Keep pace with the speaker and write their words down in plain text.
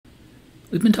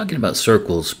We've been talking about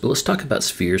circles, but let's talk about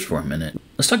spheres for a minute.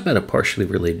 Let's talk about a partially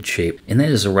related shape, and that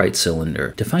is a right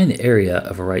cylinder. To find the area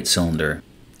of a right cylinder,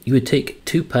 you would take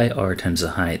 2 pi r times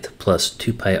the height plus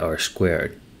 2 pi r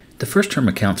squared. The first term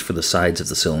accounts for the sides of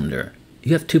the cylinder.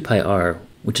 You have 2 pi r,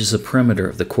 which is the perimeter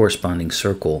of the corresponding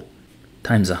circle,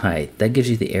 times the height. That gives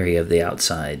you the area of the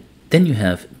outside. Then you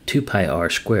have 2 pi r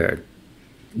squared.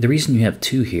 The reason you have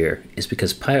 2 here is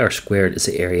because pi r squared is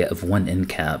the area of one end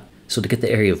cap. So to get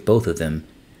the area of both of them,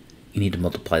 you need to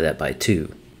multiply that by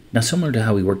 2. Now, similar to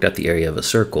how we worked out the area of a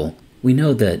circle, we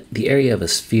know that the area of a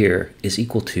sphere is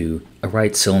equal to a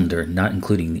right cylinder not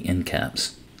including the end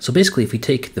caps. So basically, if we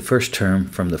take the first term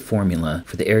from the formula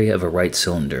for the area of a right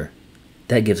cylinder,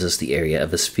 that gives us the area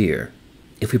of a sphere.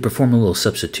 If we perform a little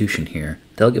substitution here,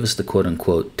 that'll give us the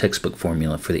quote-unquote textbook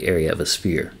formula for the area of a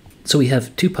sphere. So we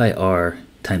have 2 pi r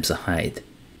times the height.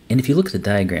 And if you look at the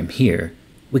diagram here,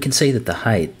 we can say that the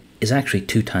height is actually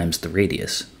 2 times the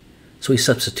radius. So we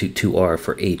substitute 2r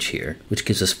for h here, which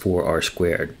gives us 4r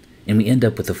squared. And we end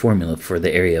up with the formula for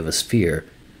the area of a sphere,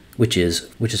 which is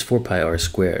 4 pi r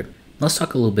squared. Let's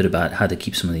talk a little bit about how to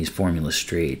keep some of these formulas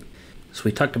straight. So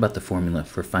we talked about the formula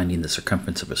for finding the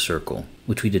circumference of a circle,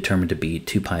 which we determined to be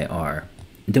 2 pi r.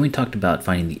 And then we talked about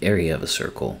finding the area of a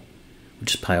circle,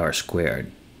 which is pi r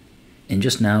squared. And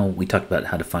just now we talked about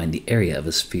how to find the area of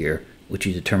a sphere, which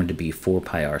we determined to be 4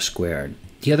 pi r squared.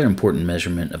 The other important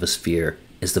measurement of a sphere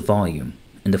is the volume,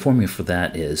 and the formula for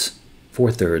that is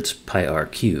 4/3 pi r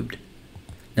cubed.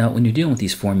 Now, when you're dealing with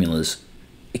these formulas,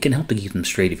 it can help to keep them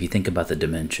straight if you think about the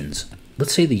dimensions.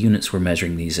 Let's say the units we're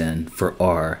measuring these in for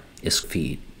r is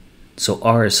feet. So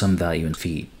r is some value in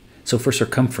feet. So for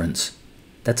circumference,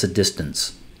 that's a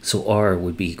distance. So r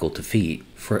would be equal to feet.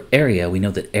 For area, we know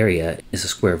that area is a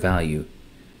square value.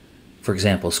 For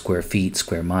example, square feet,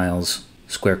 square miles,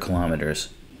 square kilometers.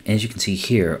 And as you can see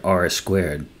here, r is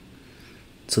squared.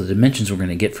 So the dimensions we're going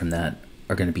to get from that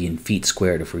are going to be in feet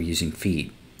squared if we're using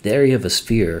feet. The area of a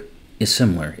sphere is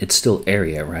similar. It's still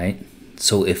area, right?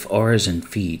 So if r is in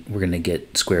feet, we're going to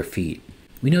get square feet.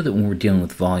 We know that when we're dealing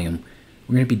with volume,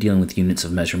 we're going to be dealing with units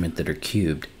of measurement that are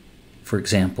cubed. For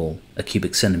example, a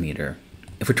cubic centimeter.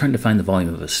 If we're trying to find the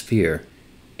volume of a sphere,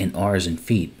 and r is in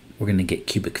feet, we're going to get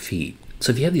cubic feet.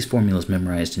 So if you have these formulas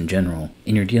memorized in general,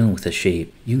 and you're dealing with a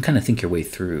shape, you can kind of think your way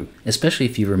through, especially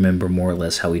if you remember more or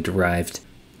less how we derived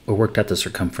or worked out the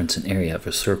circumference and area of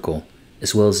a circle,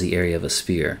 as well as the area of a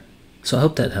sphere. So I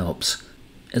hope that helps.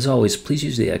 As always, please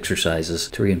use the exercises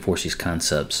to reinforce these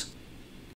concepts.